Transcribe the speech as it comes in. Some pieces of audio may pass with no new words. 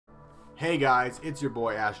Hey guys, it's your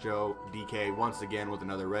boy AstroDK once again with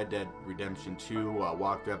another Red Dead Redemption 2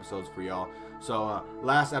 walkthrough episodes for y'all. So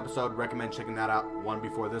last episode, recommend checking that out, one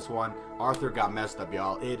before this one. Arthur got messed up,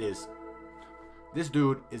 y'all. This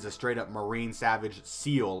dude is a straight up Marine Savage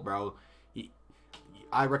SEAL, bro.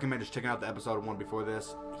 I recommend just checking out the episode one before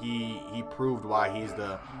this. He proved why he's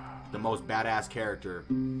the most badass character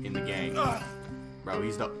in the gang. Bro,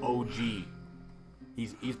 he's the OG.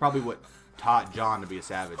 He's probably what taught John to be a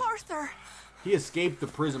savage. Arthur! He escaped the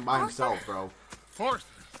prison by himself, bro. Arthur!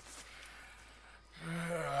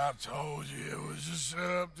 I told you it was a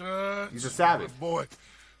setup. He's a savage. Boy,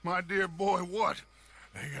 my dear boy, what?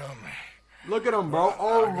 They got me. Look at him, bro.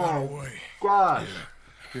 Oh my gosh.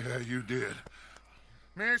 Yeah, you did.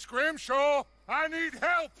 Miss Grimshaw, I need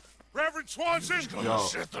help. Reverend Swanson. Yo.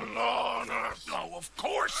 Set the law on us. Oh, of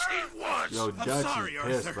course he was. Yo, Dutch sorry, is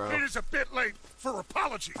pissed, Arthur. bro. It is a bit late for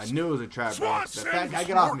apologies. I knew it was a trap, bro. Swanson! That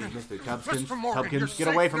get off me, Mr. Mr. Tubkins. Morgan, you're Tubkins, get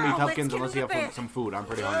away safe from me, now. Tubkins, Let's unless you get him have some food. I'm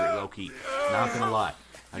pretty hungry, low key. Not gonna lie.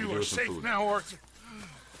 I could You do are with some safe food. now, Arthur.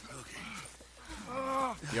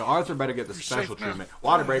 Yo, Arthur better get the You're special safe now. treatment.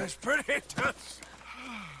 Water break. That's pretty.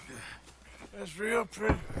 That's real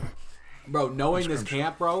pretty. Bro, knowing this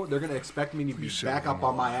camp, bro, they're gonna expect me to be said back no up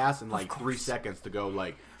on my more. ass in like 3 seconds to go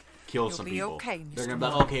like kill You'll some be people. okay, They're Mr. gonna be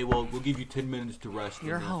like, Morgan. okay, well, we'll give you 10 minutes to rest.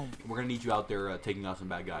 You're and, home. We're gonna need you out there taking out some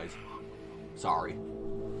bad guys. Sorry.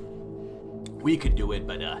 We could do it,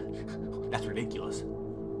 but that's ridiculous.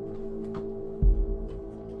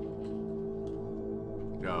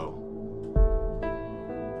 No.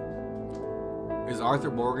 Is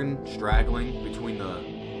Arthur Morgan straggling between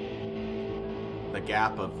the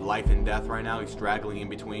gap of life and death right now? He's straggling in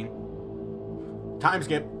between. Time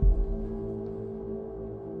skip.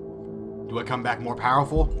 Do I come back more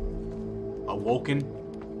powerful? Awoken?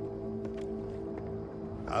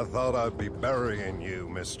 I thought I'd be burying you,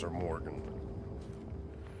 Mr. Morgan.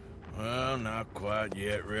 Well, not quite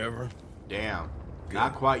yet, Reverend. Damn.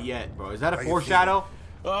 Not quite yet, bro. Is that a How you foreshadow?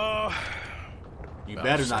 Oh, You about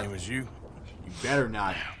better the not. same as you. You better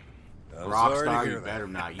not. I'm sorry to Rockstar, hear you that. better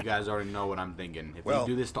not. You guys already know what I'm thinking. If Well-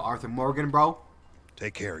 you do this to Arthur Morgan, bro,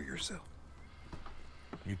 Take care of yourself.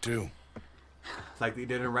 You too. it's like they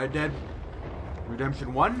did in Red Dead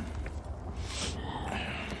Redemption 1.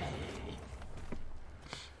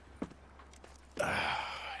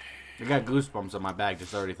 I got goosebumps on my back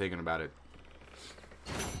just already thinking about it.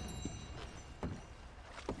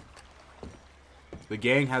 The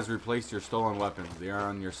gang has replaced your stolen weapons. They are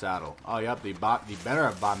on your saddle. Oh, yep, they better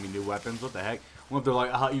have bought me new weapons. What the heck? What if they're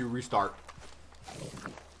like, how you restart?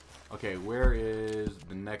 Okay, where is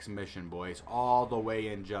the next mission, boys? All the way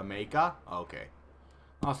in Jamaica? Okay.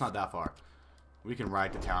 Oh, it's not that far. We can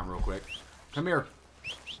ride to town real quick. Come here.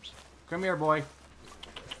 Come here, boy.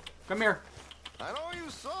 Come here. I know you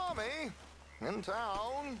saw me in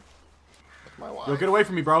town with my wife. Yo, get away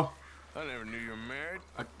from me, bro. I never knew you were married.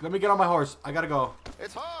 Let me get on my horse. I gotta go.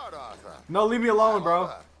 It's hard, Arthur. No, leave me alone, bro.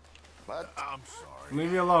 But I'm sorry.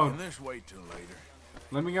 Leave me alone. Can this wait till later?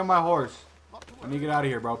 Let me get on my horse. Let me get out of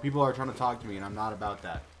here, bro. People are trying to talk to me, and I'm not about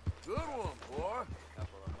that. Good one, boy.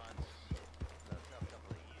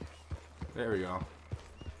 There we go.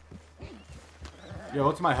 Yo,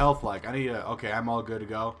 what's my health like? I need to... Okay, I'm all good to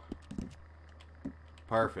go.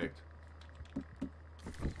 Perfect.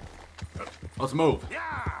 Let's move.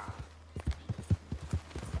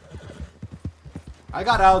 I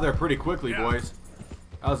got out of there pretty quickly, boys.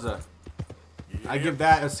 That was a... I give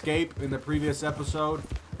that escape in the previous episode.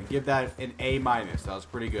 I give that an A-. That was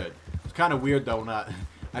pretty good. It's kind of weird, though, not...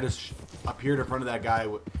 I just appeared in front of that guy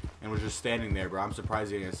and was just standing there, bro. I'm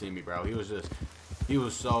surprised he didn't see me, bro. He was just... He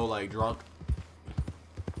was so, like, drunk.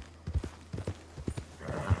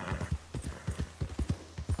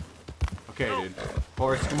 Okay, dude.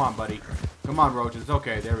 Horse, come on, buddy. Come on, roaches.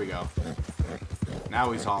 Okay, there we go.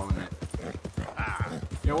 Now he's hauling it.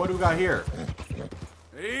 Yo, what do we got here?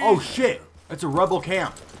 Oh, shit! That's a rebel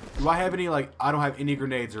camp. Do I have any, like... I don't have any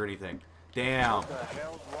grenades or anything. Damn. What the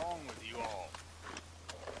hell's wrong with you all?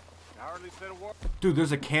 I hardly said a word. Dude,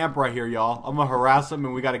 there's a camp right here, y'all. I'm gonna harass them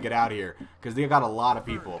and we gotta get out of here. Because they got a lot of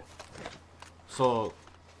people. So...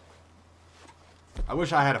 I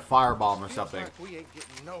wish I had a firebomb or something. Seems like we ain't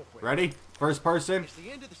getting nowhere. Ready? First person. It's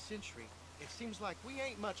the end of the century. It seems like we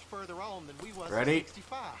ain't much further on than we was Ready? in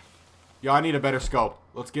 65. Yo, I need a better scope.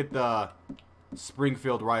 Let's get the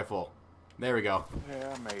Springfield rifle. There we go.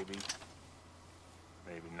 Yeah, maybe.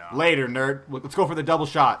 Maybe not. Later, nerd. Let's go for the double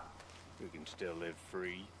shot. We can still live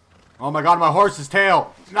free. Oh my god, my horse's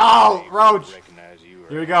tail. No, Roach. Recognize you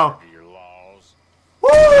Here we go. under your laws. Woo!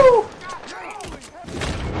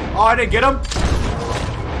 Oh, I didn't get him.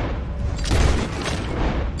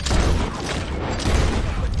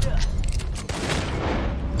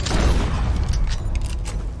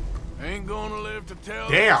 tell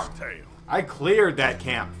Damn. this tale. I cleared that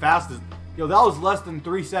camp fast as... Yo, that was less than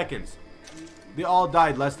 3 seconds. They all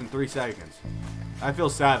died less than 3 seconds. I feel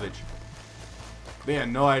savage. They had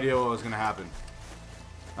no idea what was going to happen.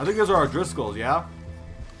 I think those are our Driscolls, yeah?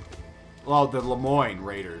 Well, the Lemoyne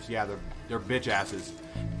Raiders. Yeah, they're bitch asses.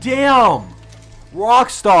 Damn!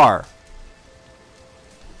 Rockstar!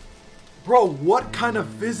 Bro, what kind of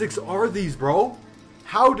physics are these, bro?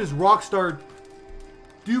 How does Rockstar...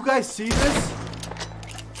 Do you guys see this?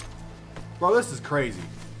 Bro, this is crazy.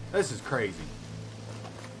 This is crazy.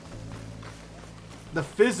 The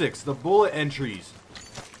physics, the bullet entries,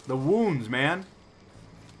 the wounds, man.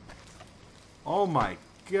 Oh my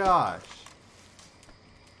gosh.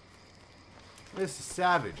 This is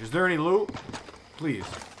savage. Is there any loot? Please.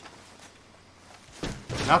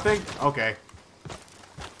 Nothing? Okay.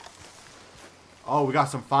 Oh, we got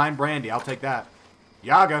some fine brandy. I'll take that.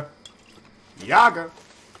 Yaga. Yaga.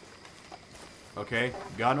 Okay.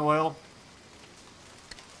 Gun oil.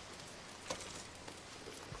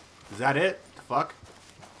 Is that it? The fuck?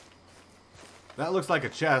 That looks like a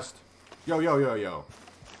chest. Yo, yo, yo, yo.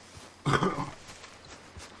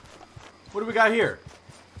 What do we got here?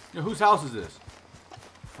 Yo, whose house is this?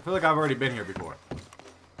 I feel like I've already been here before.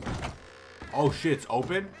 Oh shit, it's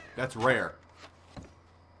open? That's rare.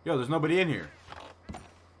 Yo, there's nobody in here.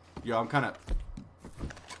 Yo, I'm kind of...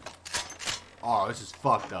 Oh, this is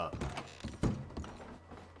fucked up.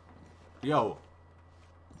 Yo.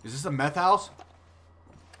 Is this a meth house?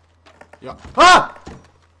 Yo. Ah!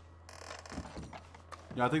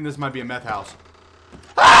 Yo, I think this might be a meth house.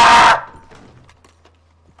 Ah!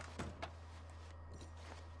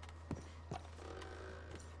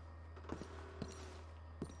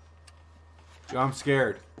 Yo, I'm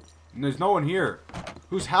scared. And there's no one here.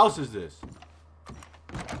 Whose house is this?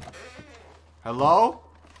 Hello?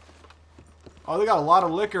 Oh, they got a lot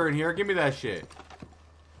of liquor in here. Give me that shit.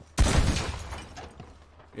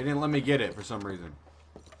 They didn't let me get it for some reason.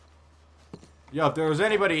 Yo, if there was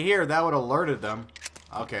anybody here, that would have alerted them.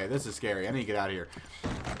 Okay, this is scary. I need to get out of here.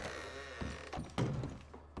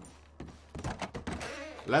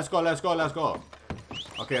 Let's go, let's go, let's go.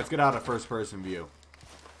 Okay, let's get out of first person view.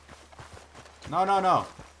 No, no, no.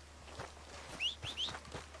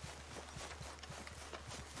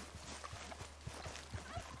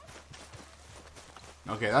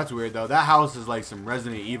 Okay, that's weird though. That house is like some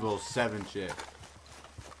Resident Evil 7 shit.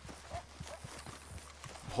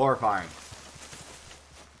 Horrifying.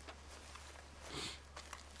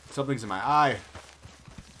 Something's in my eye.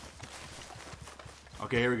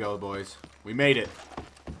 Okay, here we go, boys. We made it.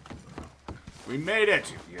 We made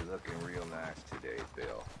it. You're looking real nice today,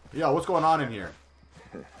 Bill. Yo, what's going on in here?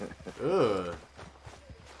 Ugh.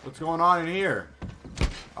 What's going on in here?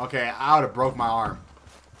 Okay, I would have broke my arm.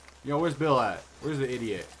 Yo, where's Bill at? Where's the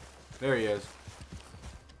idiot? There he is.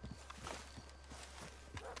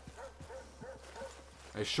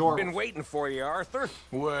 A short. Been waiting for you, Arthur.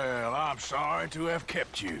 Well, I'm sorry to have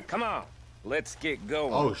kept you. Come on, let's get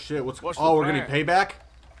going. Oh shit! What's the oh, we're getting plan? payback.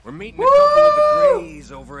 We're meeting a couple of the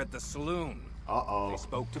Greys over at the saloon. Uh-oh. They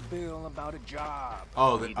spoke to Bill about a job.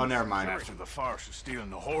 Oh, oh, never mind. After the farce of stealing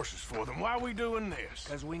the horses for them, why are we doing this?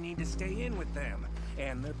 Because we need to stay in with them,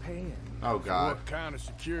 and they're paying. Oh God. What kind of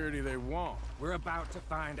security they want? We're about to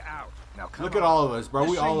find out. Now come Look on. at all of us, bro.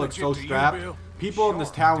 We This all ain't look so legit to you, strapped. Bill? People in this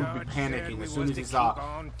Sure. town would be Dutch panicking said as we soon as was they to saw keep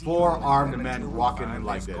on 4 dealing armed until men we walking in find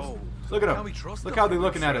like this this. gold. Look at Can them. we trust Look them? how they're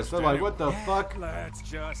looking at us. They're like, what the Yeah, fuck? Let's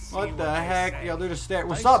just see What the they heck? say. Yo, they're just staring.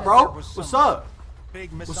 What's They up, said bro? there was What's some up? Big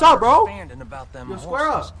What's up, bro? misunderstanding about them Yo, square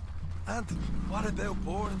horses. up. And what about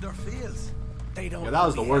boarding their fields? They don't. Yeah, that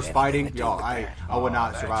was the know we worst had fighting. anything to Yo, do with that. I would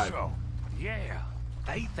not That's survive. so. Yeah,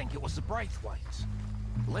 they think it was the Braithwaites.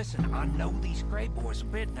 Listen, I know these Grey boys a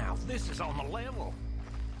bit now. This is on the level.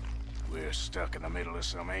 We're stuck in the middle of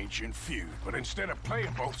some ancient feud, but instead of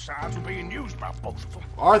playing both sides, we're being used by both of them.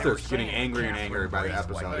 Arthur's getting angry and angry by the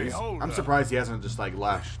episode. Hey, hold I'm up. surprised he hasn't just like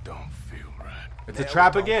left. This don't feel right. It's a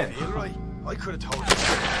trap again. Right. I could have told you.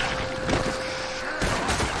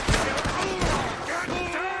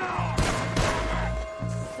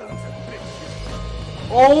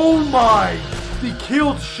 Oh my! He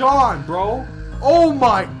killed Sean, bro. Oh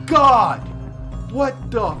my God! What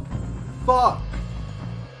the fuck?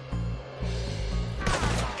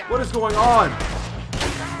 What is going on?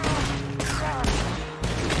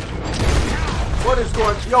 What is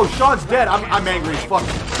going? Yo, Sean's dead. I'm angry as fuck.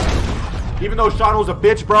 Even though Sean was a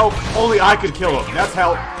bitch, bro, only I could kill him. That's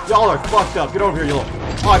how y'all are fucked up. Get over here, you little.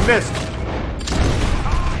 Oh, I missed.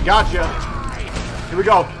 Gotcha. Here we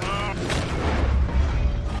go.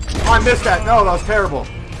 Oh, I missed that. No, that was terrible.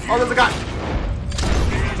 Oh, there's a guy.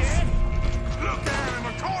 Look at him,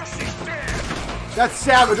 of course he's dead. That's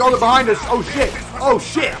savage. Oh, they're behind us. Oh, shit. Oh,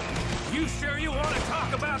 shit. You sure you want to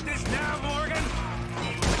talk about this now, Morgan?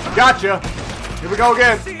 Gotcha. Here we go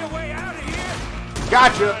again. See a way out of here?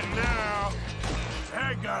 Gotcha. Now,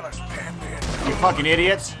 Tag got us penned in. You fucking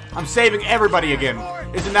idiots. I'm saving everybody again.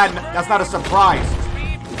 Isn't that... That's not a surprise.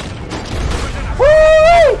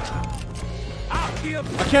 Woo!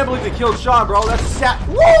 I can't believe they killed Sean, bro. That's sad.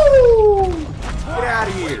 Woo! Get out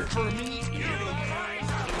of here.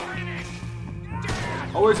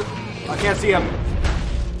 Oh, where's it? I can't see him.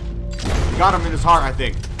 Got him in his heart, I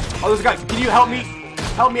think. Oh, there's a guy. Can you help me?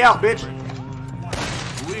 Help me out, bitch.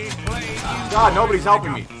 God, nobody's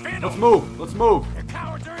helping me. Let's move. Let's move.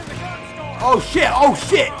 Oh, shit. Oh,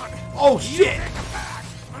 shit. Oh, shit.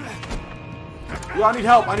 Yo, I need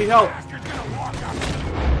help. I need help.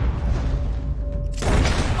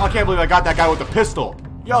 I can't believe I got that guy with the pistol.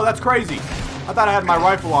 Yo, that's crazy. I thought I had my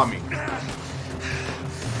rifle on me.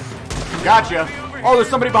 Gotcha. Oh, there's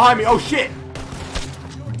somebody behind me. Oh, shit.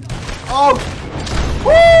 Oh.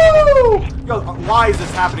 Woo! Yo, why is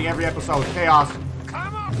this happening every episode? Chaos.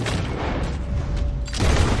 Come on.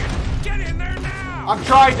 Get in there now. I'm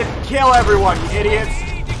trying to kill everyone, you idiots.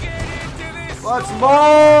 Let's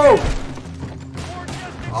move.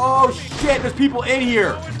 Oh, shit. There's people in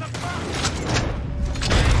here.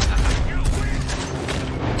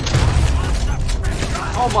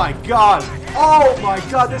 Oh my god! Oh my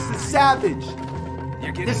god, this is savage!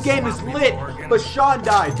 This game is lit, but Sean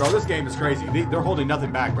died, bro. This game is crazy. They're holding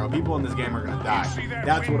nothing back, bro. People in this game are gonna die.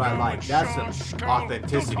 That's what I like. That's some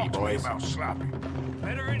authenticity, boys.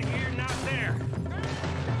 Better in here, not there.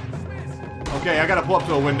 Okay, I gotta pull up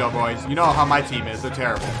to a window, boys. You know how my team is. They're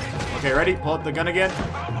terrible. Okay, ready? Pull up the gun again.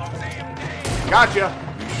 Gotcha!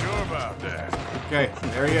 You sure about that? Okay,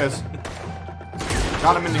 there he is.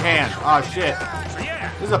 Got him in the hand. Oh, shit.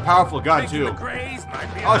 This is a powerful gun, too.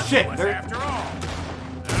 Oh, shit.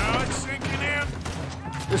 Now it's sinking in.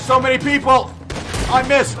 There's so many people. I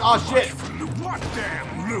missed. Oh, shit. What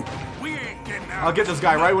damn loot? We ain't getting out. I'll get this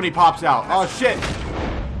guy right when he pops out. Oh, shit.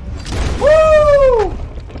 Woo!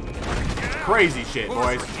 Crazy shit,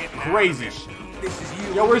 boys. Crazy shit.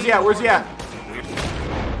 Yo, where's he at? Where's he at?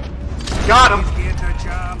 Got him.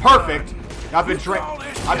 Perfect. I've been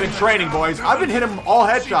training, boys. I've been hitting all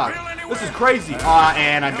headshots. This is crazy.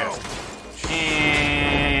 And I missed.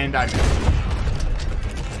 And I missed.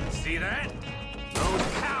 See that? Those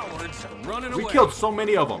cowards are running away. We killed so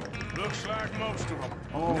many of them. Looks like most of them.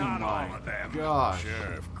 Oh Not my all of them. gosh.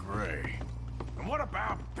 Sheriff Gray. And what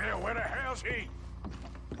about Bill? Where the hell's he?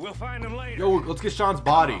 We'll find him later. Yo, let's get Sean's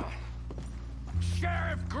body.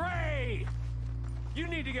 Sheriff Gray! You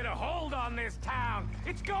need to get a hold on this town.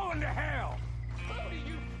 It's going to hell. Who do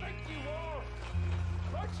you think you are?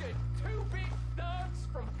 Bunch of two big thugs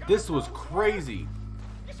from This was crazy.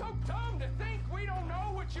 You're so dumb to think we don't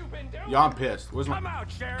know what you've been doing. Yo, I'm pissed. Where's Come my...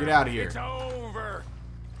 out, Sheriff. Get out of here. It's over.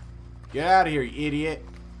 Get out of here, you idiot.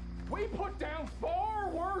 We put down far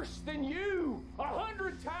worse than you.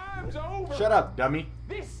 100 times over. Shut up, dummy.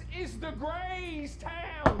 This is the Gray's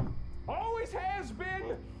town. Always has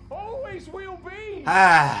been. Always will be.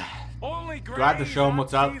 Ah. Only Do I have to show them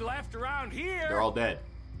what's up? left around here. They're all dead.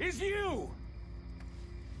 Is you.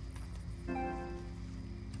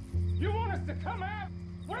 You want us to come out?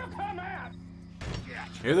 We'll come out.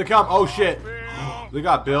 Here they come. Oh, shit. They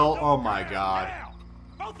got Bill. Oh, my God.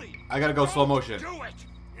 I gotta go slow motion. Do it.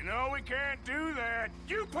 You know we can't do that.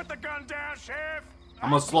 You put the gun down, Sheriff. I'm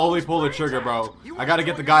gonna slowly pull the trigger, bro. I gotta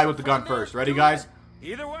get the guy with the gun first. Ready, guys?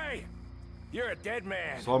 Either way, you're a dead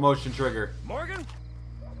man. Slow motion trigger. Morgan?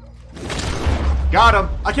 Got him.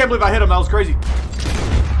 I can't believe I hit him. That was crazy.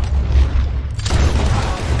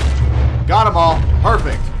 Got them all.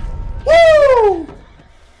 Perfect. Woo!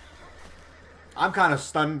 I'm kind of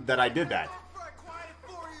stunned that I did that.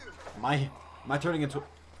 Am I turning into...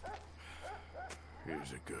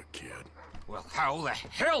 He's a good kid. Well, how the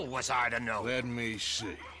hell was I to know? Let me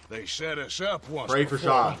see. They set us up once Pray for before.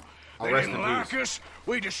 Sean. They Rest didn't in like peace. us.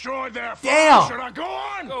 We destroyed their Damn! farm. Should I go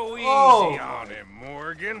on? Go easy Oh. on him,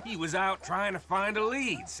 Morgan. He was out trying to find a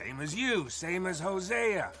lead. Same as you, same as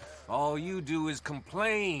Hosea. All you do is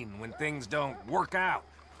complain when things don't work out.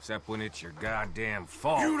 Except when it's your goddamn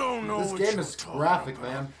fault. You don't know This what game you're is talking graphic,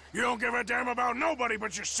 about. man. You don't give a damn about nobody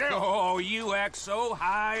but yourself. Oh, you act so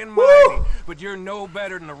high and Woo! mighty, but you're no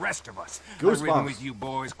better than the rest of us. I've Goosebumps. ridden with you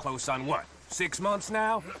boys close on what, 6 months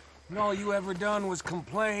now? And all you ever done was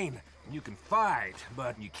complain. You can fight,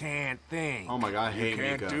 but you can't think. Oh my god, I hate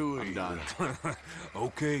can't Mika. do I'm it. done.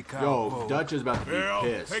 Okay, Yo, cowboy. Dutch is about to be Bill,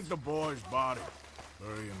 pissed. take the boy's body.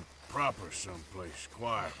 Bury him proper someplace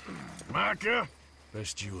quiet. Micah,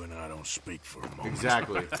 best you and I don't speak for a moment.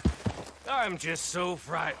 Exactly. I'm just so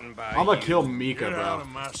frightened by I'm gonna you. kill Mika, Get out bro. of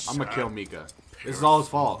my I'm gonna kill sight. Mika. This is all his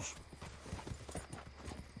fault.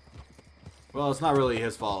 Well, it's not really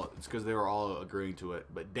his fault. It's because they were all agreeing to it.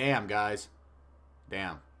 But damn, guys.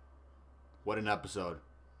 Damn. What an episode.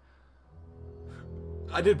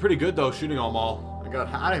 I did pretty good, though, shooting them all.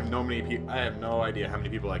 I have no idea how many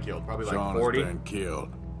people I killed. Probably like Sean 40. has been killed.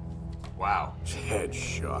 Wow. His head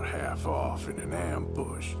shot half off in an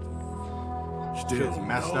ambush. Shit's Still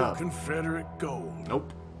messed no up. Confederate gold.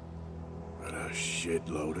 Nope. But a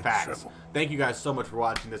shitload of Facts. trouble. Thank you guys so much for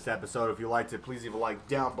watching this episode. If you liked it, please leave a like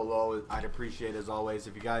down below. I'd appreciate it as always.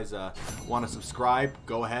 If you guys want to subscribe,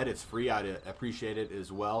 go ahead. It's free. I'd appreciate it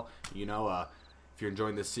as well. You know, if you're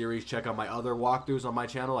enjoying this series, check out my other walkthroughs on my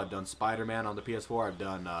channel. I've done Spider-Man on the PS4. I've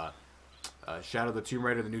done Shadow of the Tomb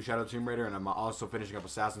Raider, the new Shadow of the Tomb Raider, and I'm also finishing up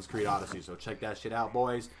Assassin's Creed Odyssey. So check that shit out,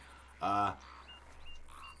 boys. But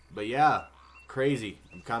yeah, crazy.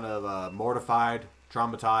 I'm kind of mortified,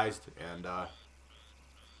 traumatized, and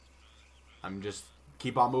I'm just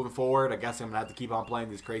keep on moving forward. I guess I'm going to have to keep on playing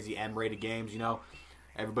these crazy M-rated games, you know.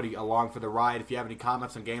 Everybody along for the ride. If you have any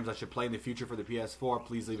comments on games I should play in the future for the PS4,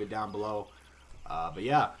 please leave it down below. But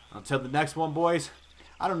yeah, until the next one, boys,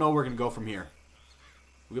 I don't know where we're going to go from here.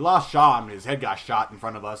 We lost Sean. His head got shot in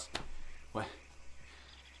front of us. What?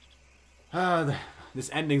 This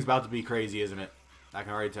ending's about to be crazy, isn't it? I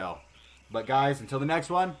can already tell. But guys, until the next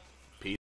one,